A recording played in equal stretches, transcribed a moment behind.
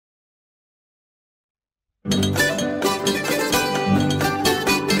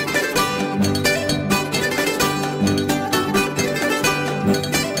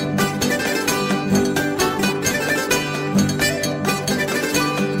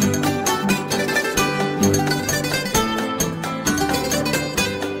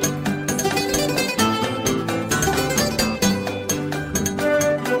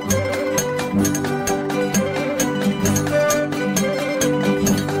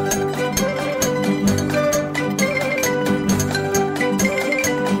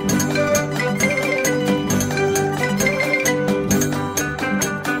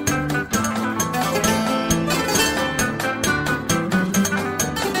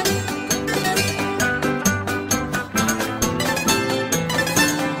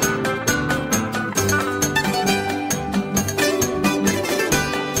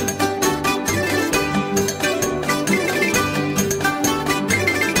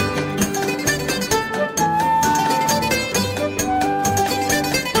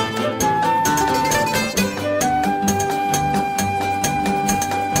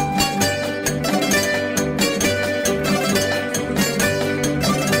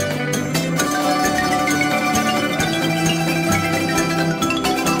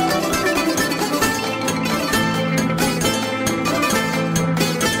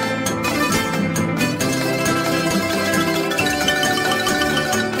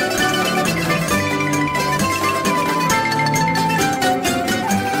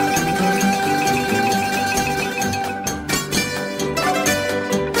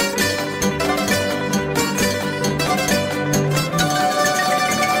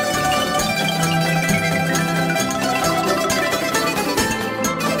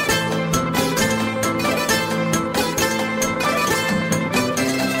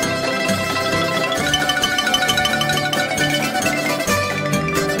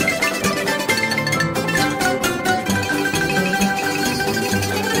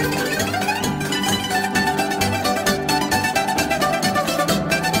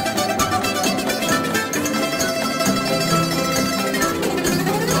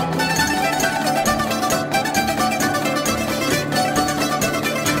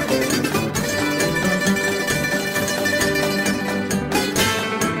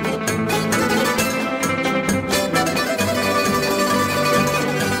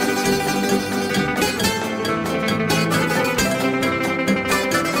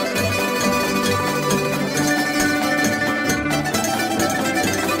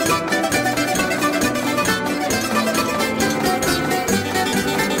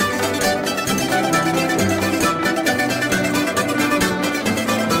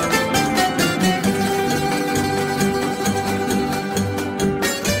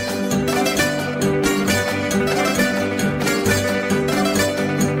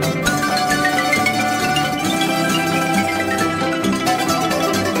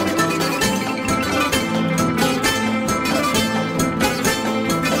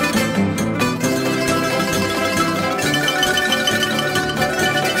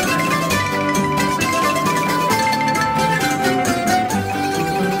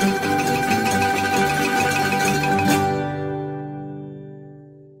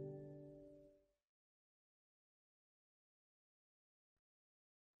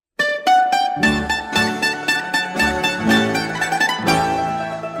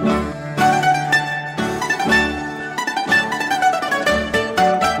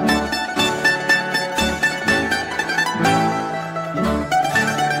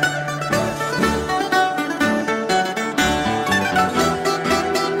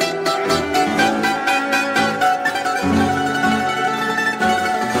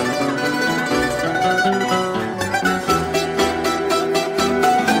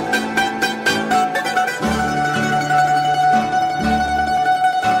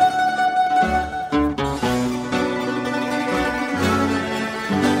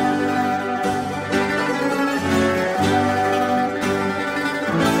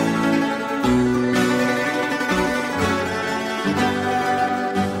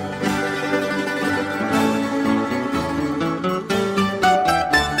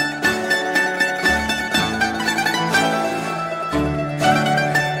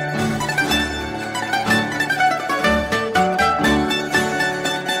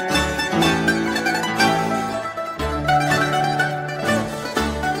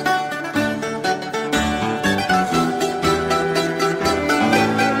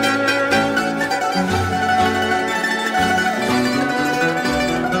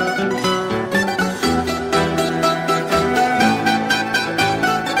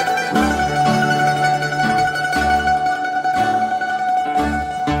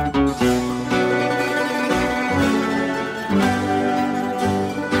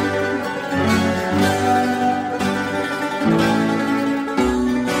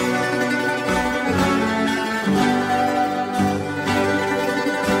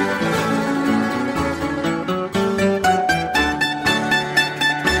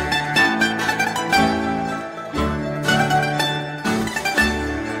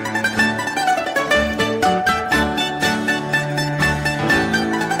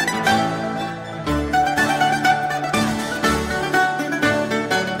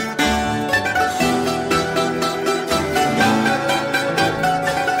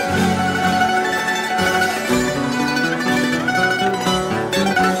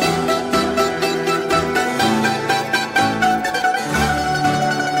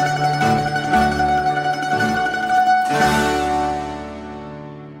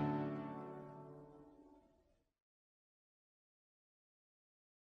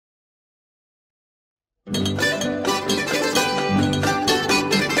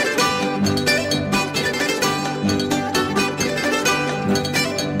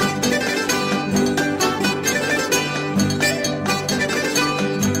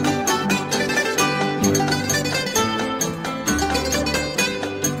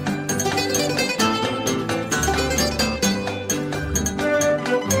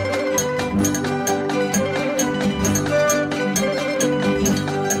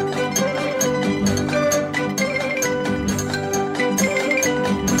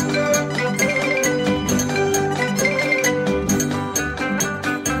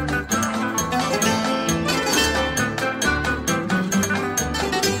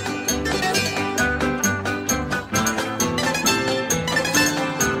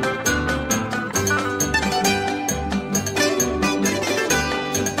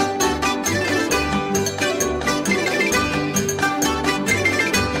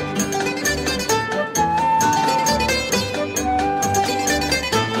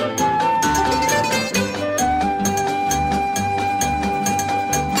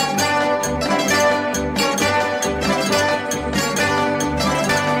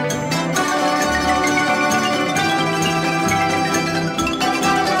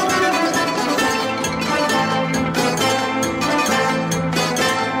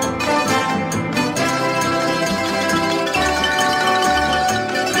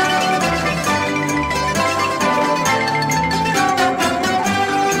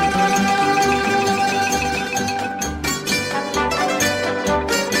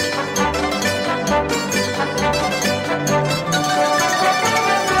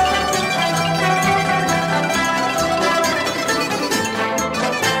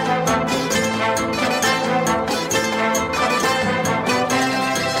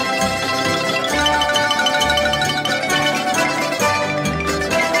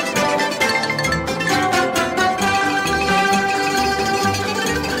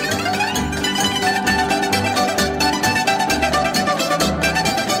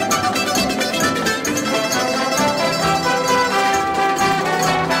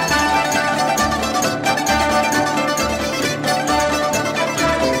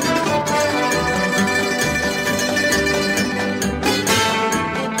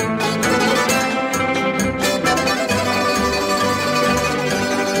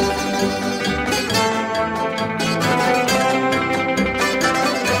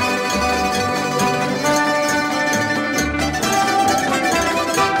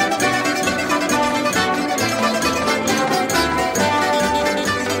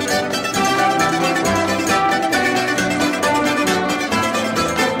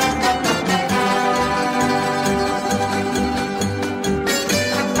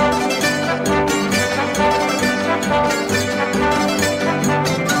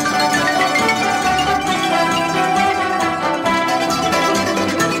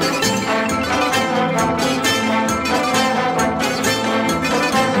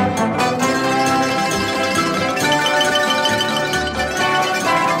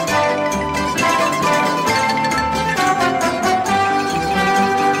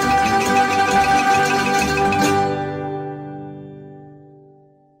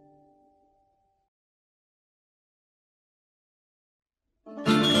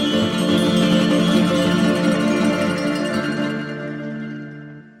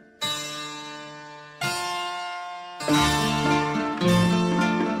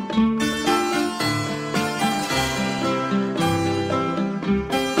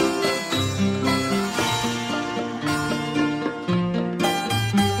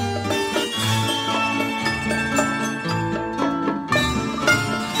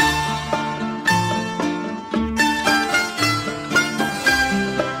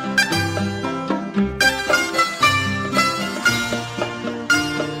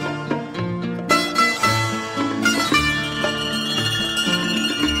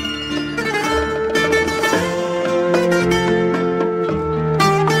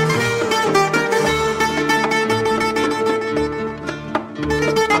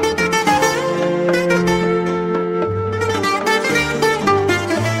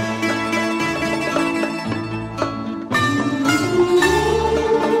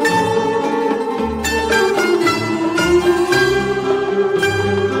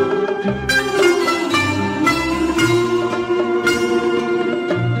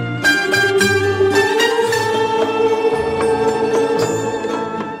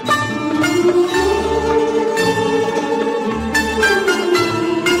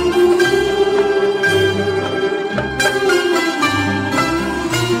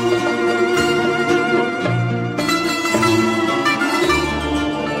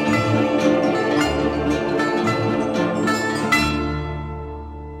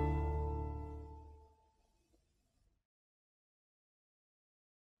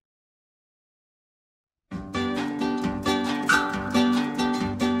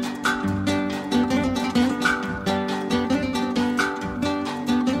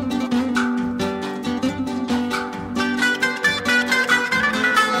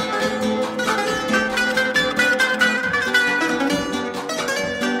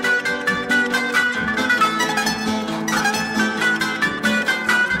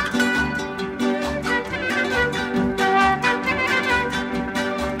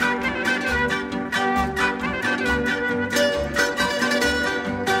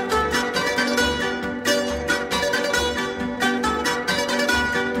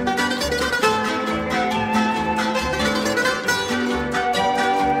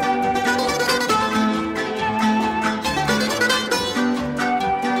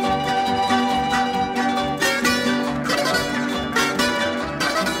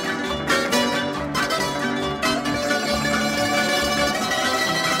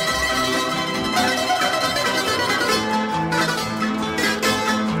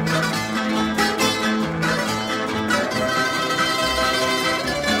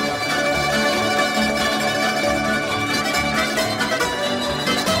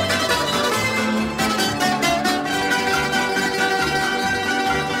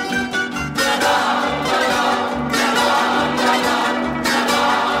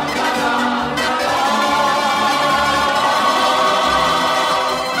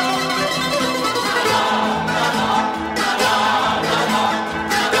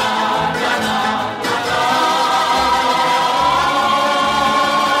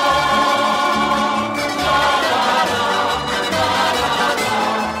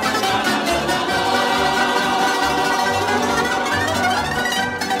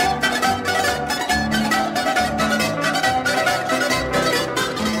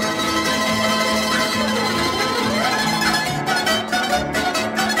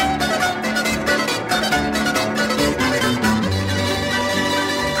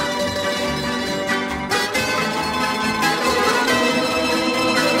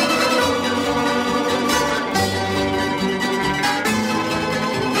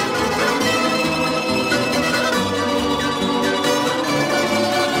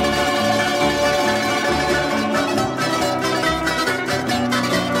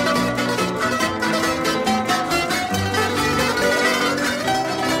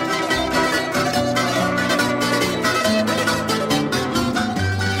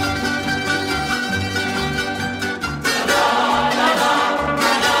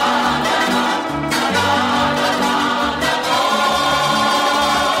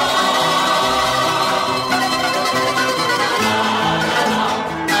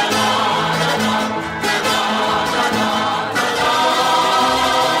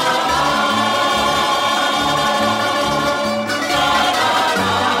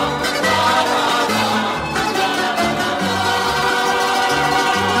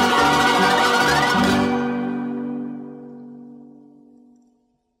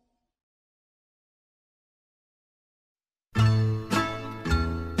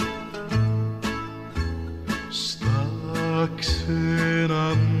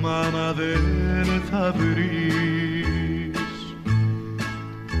μάνα δεν θα βρεις,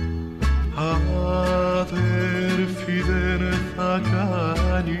 αδέρφη δεν θα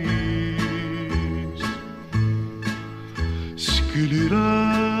κάνεις. Σκληρά,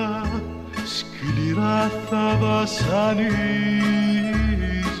 σκληρά θα βασανίζεσαι,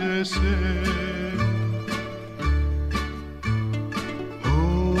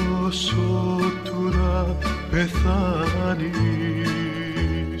 όσο του να πεθάνεις.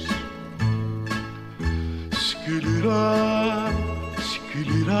 Σκληρά,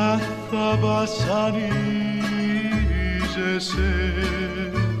 σκληρά θα βασανίζεσαι,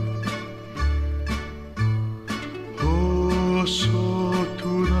 όσο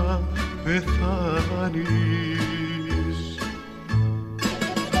του να πεθάνεις.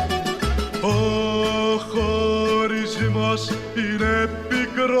 Ο χωρισμός είναι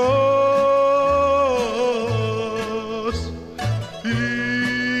πικρός,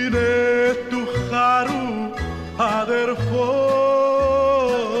 είναι του χαρού αδερφός,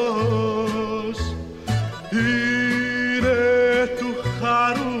 είναι του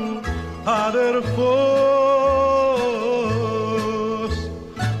χαρού αδερφός.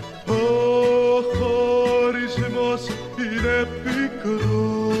 Ο χωρισμός είναι πικρός.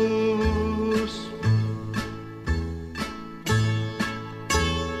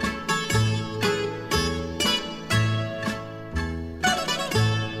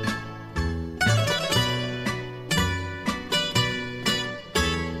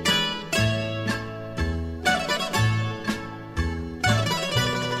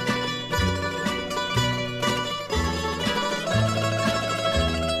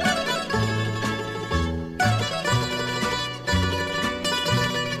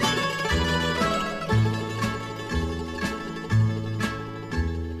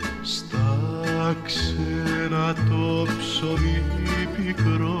 Ξένα το ψωμί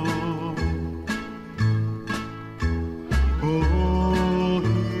πικρό, ο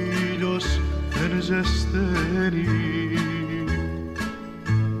ήλιος δεν ζεσταίνει,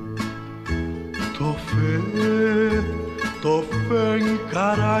 το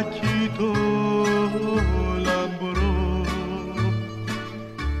φεγγαράκι το λαμπρό,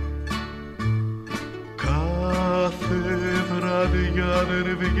 κάθε βράδια δεν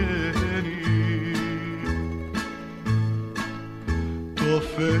βγαίνει.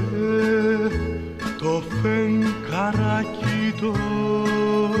 Το φεγγαράκι το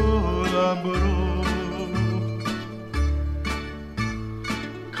λαμπρό,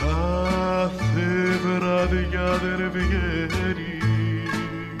 κάθε βράδια δεν βγαίνει.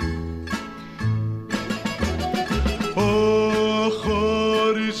 Ο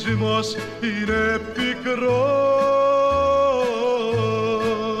χωρισμός είναι πικρός,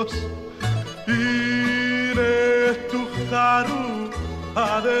 είναι του χαρού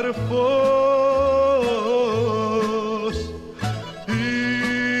αδερφός,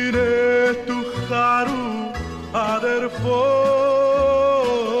 είναι του χαρού αδερφός.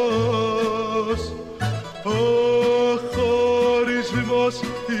 Ο χωρισμός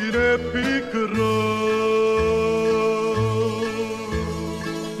είναι πικρός.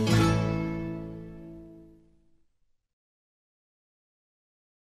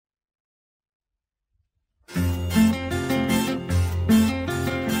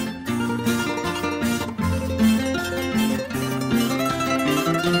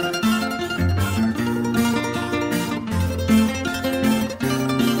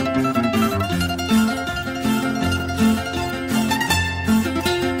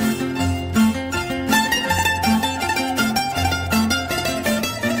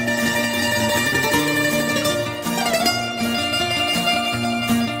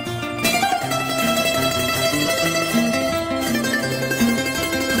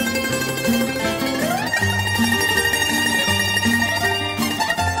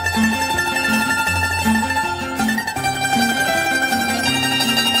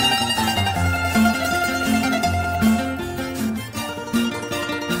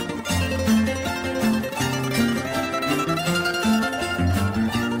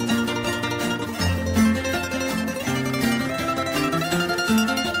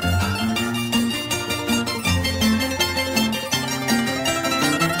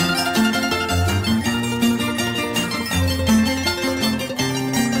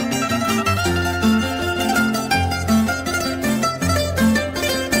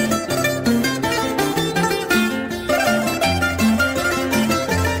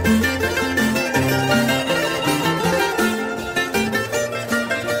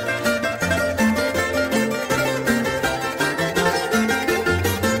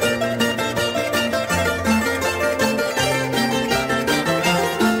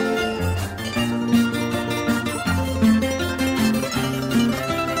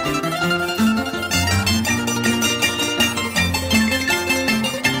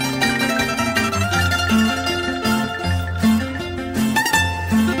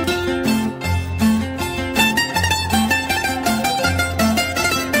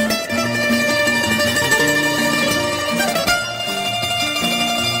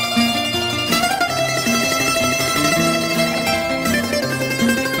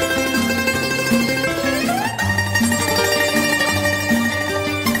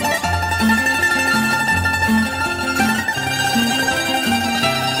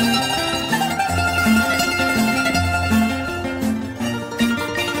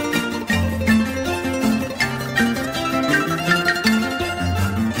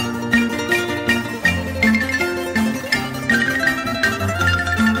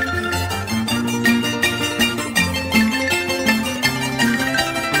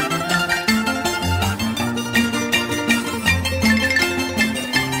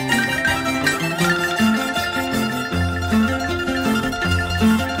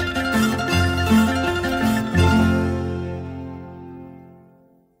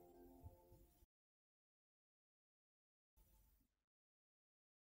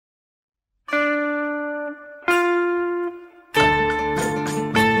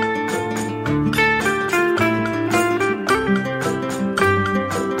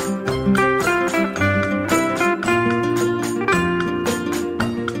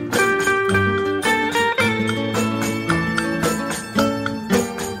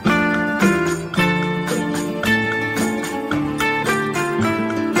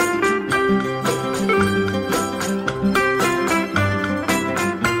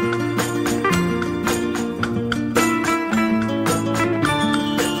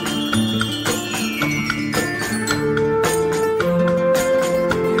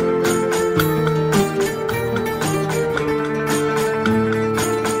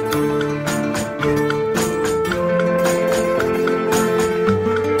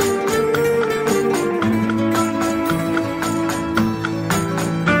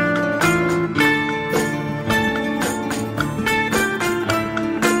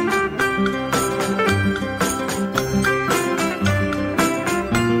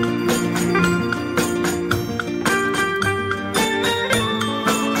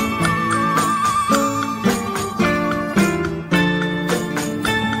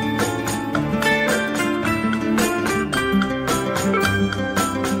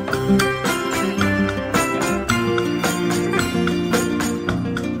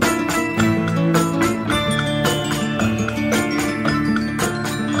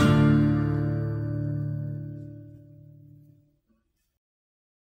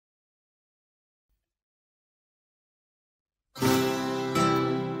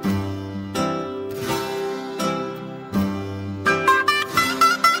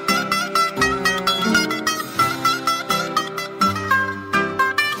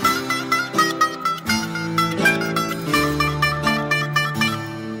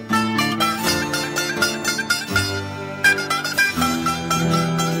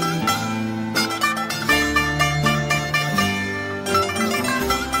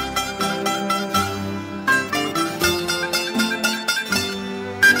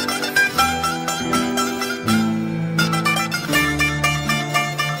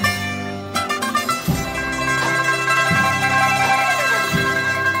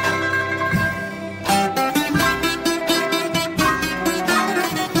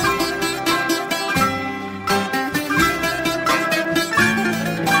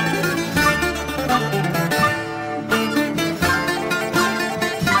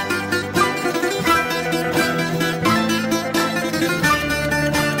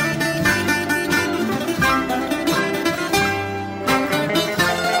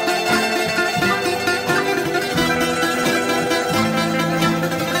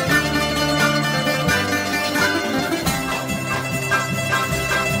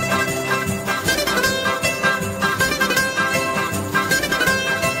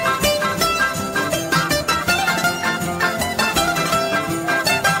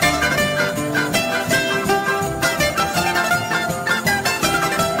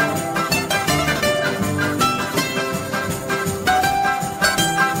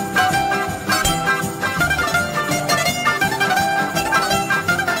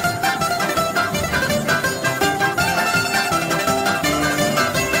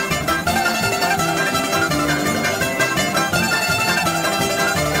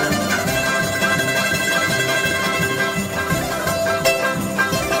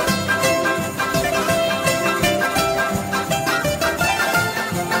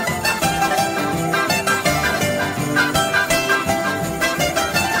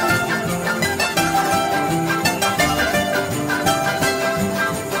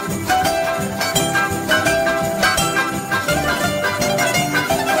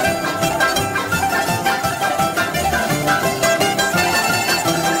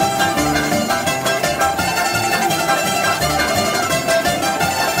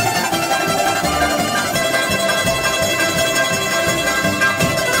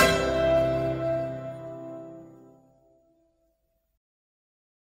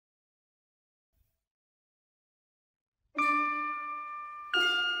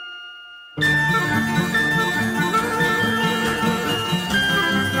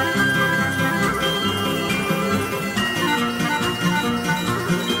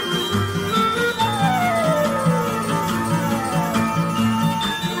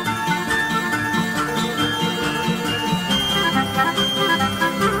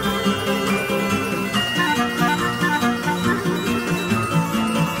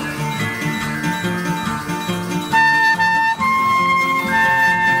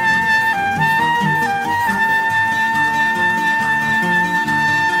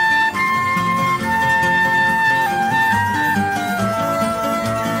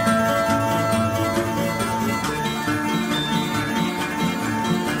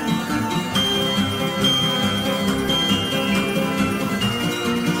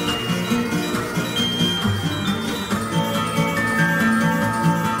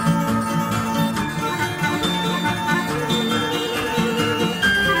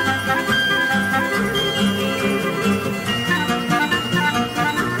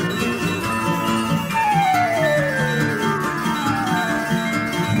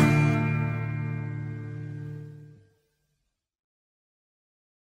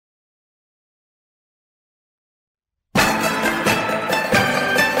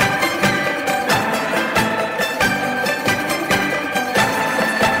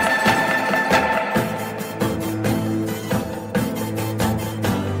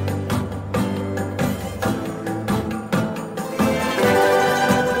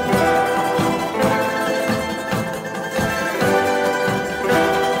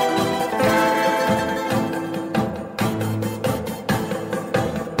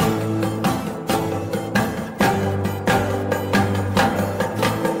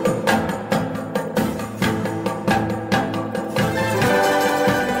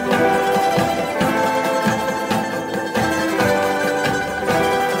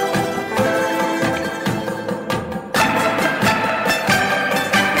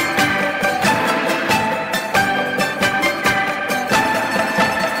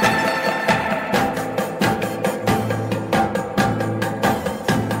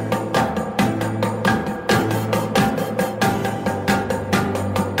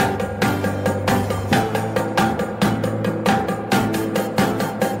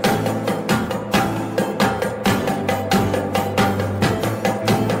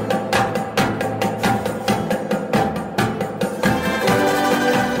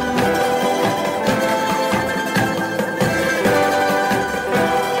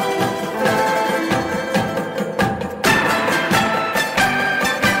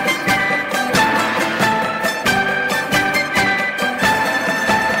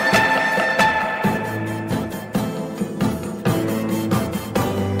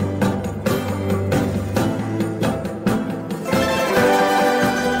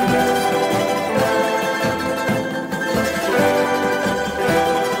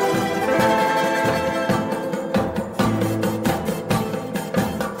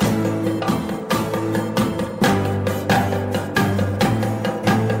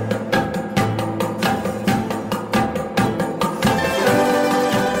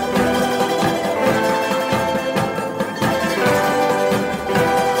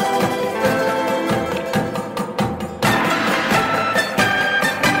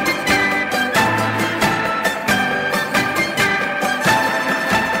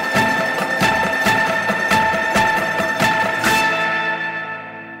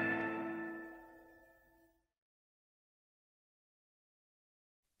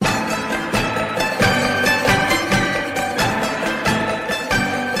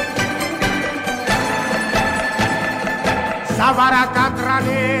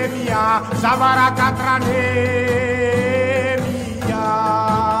 Σαβαρακατρανέμια.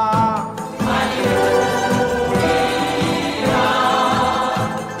 Αλληλούια,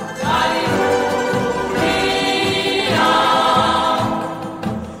 αλληλούια.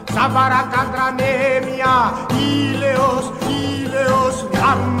 Σαβαρακατρανέμια, ήλαιος, ήλαιος,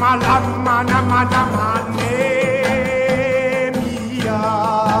 λάμα, λάμα, ναμα, ναμα, νέμια.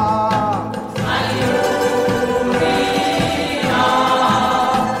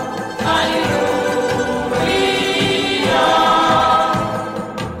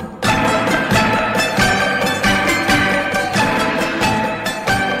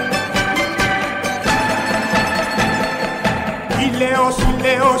 Ηλέος,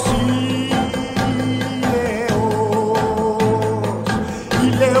 ηλέος, ηλέος,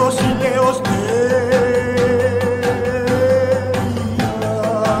 ηλέος,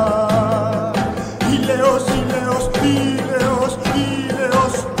 ηλέος, ηλέος, ηλέος,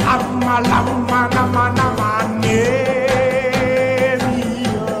 ηλέος, λάμα, λάμα, ναμα, ναμα, νέμια.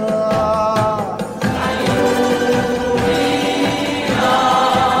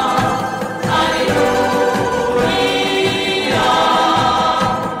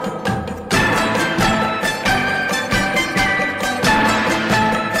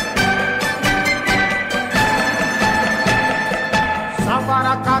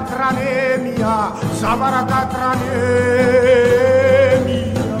 Σαβαρακατρανέμια,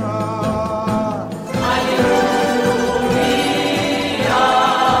 σαβαρακατρανέμια.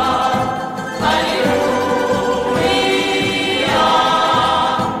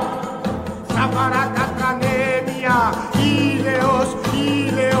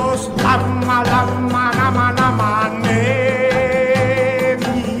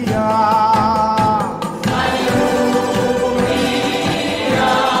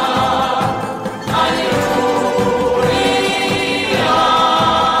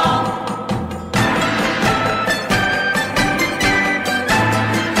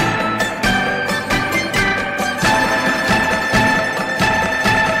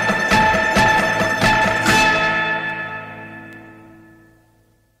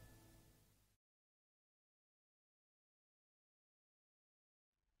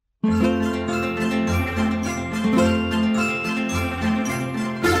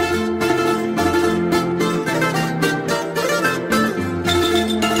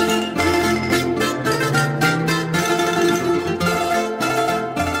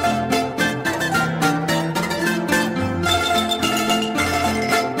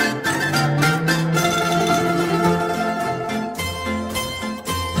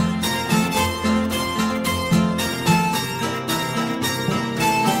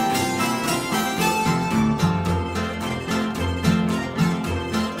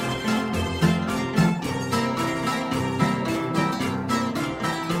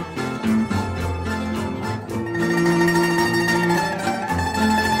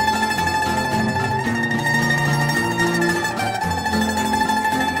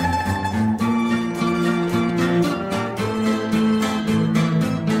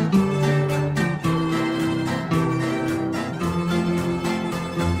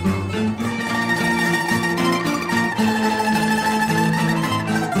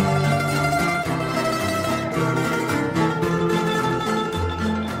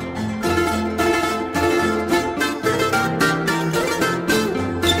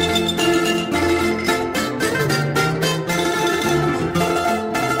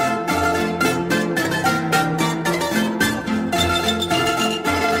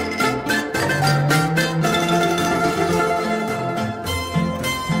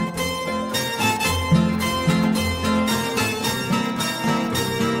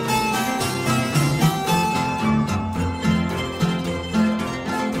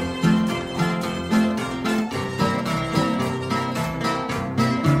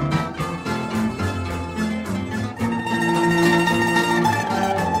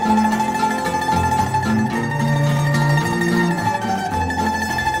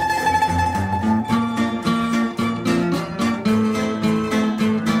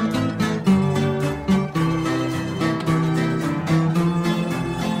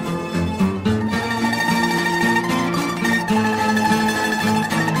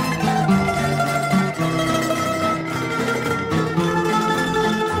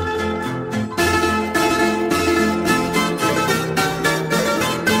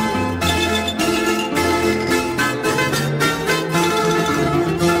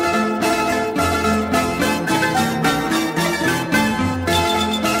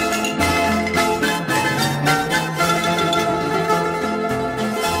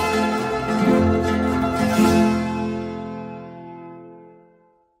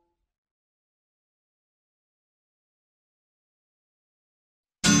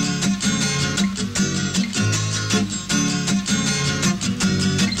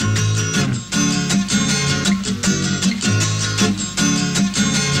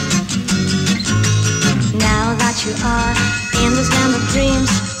 You are in this land of dreams.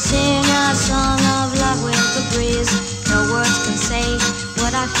 Sing a song of love with the breeze. No words can say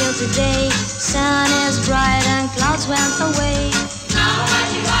what I feel today. Sun is bright and clouds went away. Now that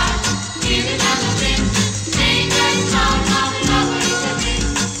you are in this land of dreams, sing a song of love with the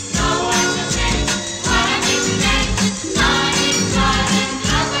breeze. No words can say what I feel today. Sun is bright and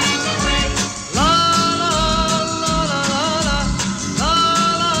clouds went away. La la la la la la la la la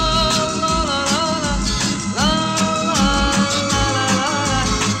la.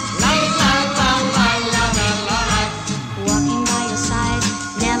 Walking by your side,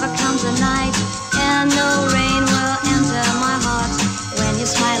 never comes a night, and no rain will enter my heart.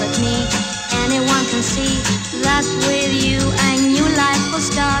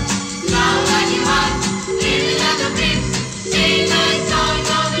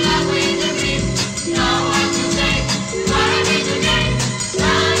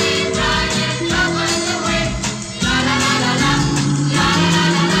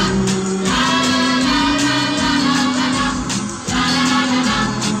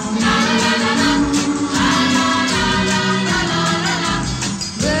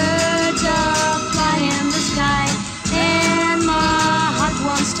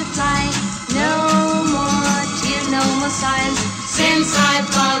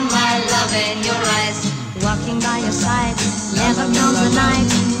 Never comes the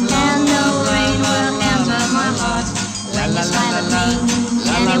night, and no rain will enter my heart. When you smile at me,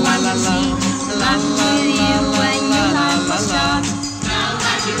 anyone can see I'm with you when your life will start. Now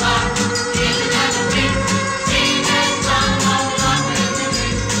that you are in another ring, sing a song of love with the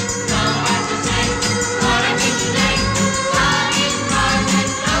ring. No one to say what I need today. Love is mine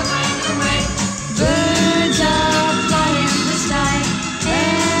and love went away. Birds are flying in the sky,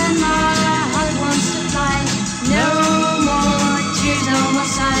 and my heart wants to fly. No more tears, no more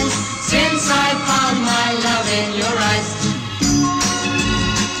sighs, since I found my love in your eyes.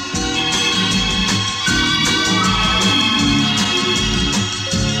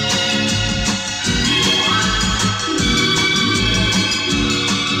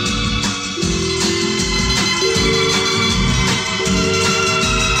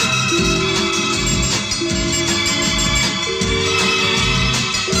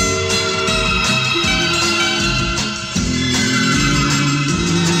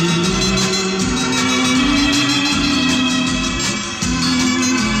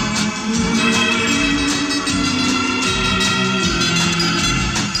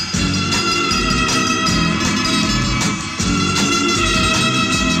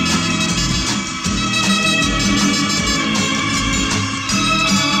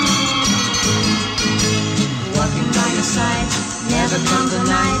 Never comes the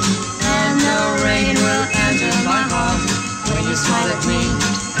night, and no rain will enter my heart. When you smile at me,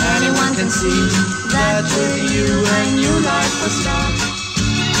 anyone can see that with you a new life will start.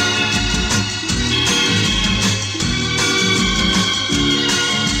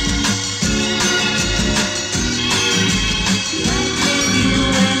 That with you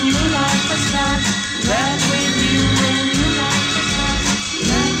a new life will start. That with you a new life will start.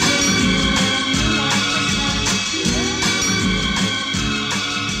 That with you a new life will start.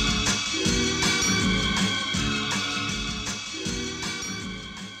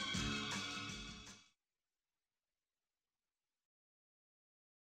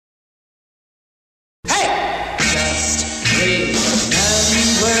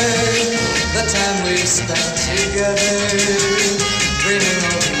 Spent together, dreaming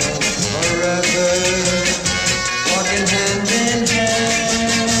of love forever, walking hand in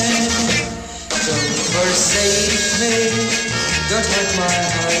hand. Don't forsake me, don't hurt my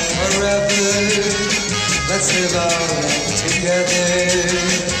heart forever. Let's live our life together,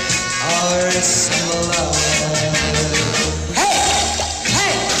 our summer love. Hey,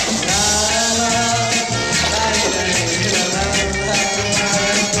 hey, la la, la la la la la.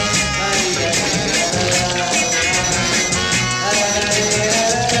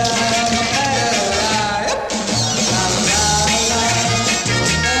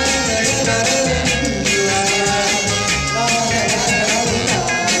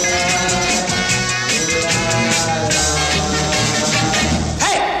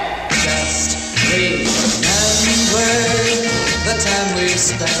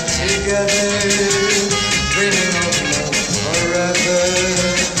 Spent together, dreaming of love forever,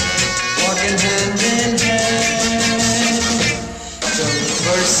 walking hand in hand. Don't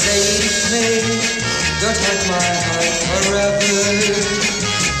forsake me, don't hurt my heart forever.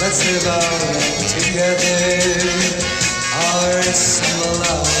 Let's live our life together, our summer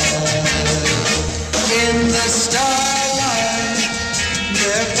love. In the starlight,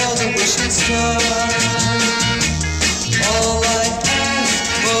 there falls a wishing star. All I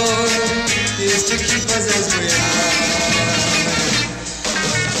is to keep us as we are.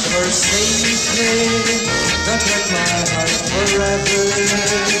 Forsake me, don't hurt my heart forever.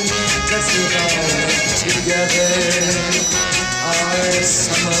 Let's live our life together,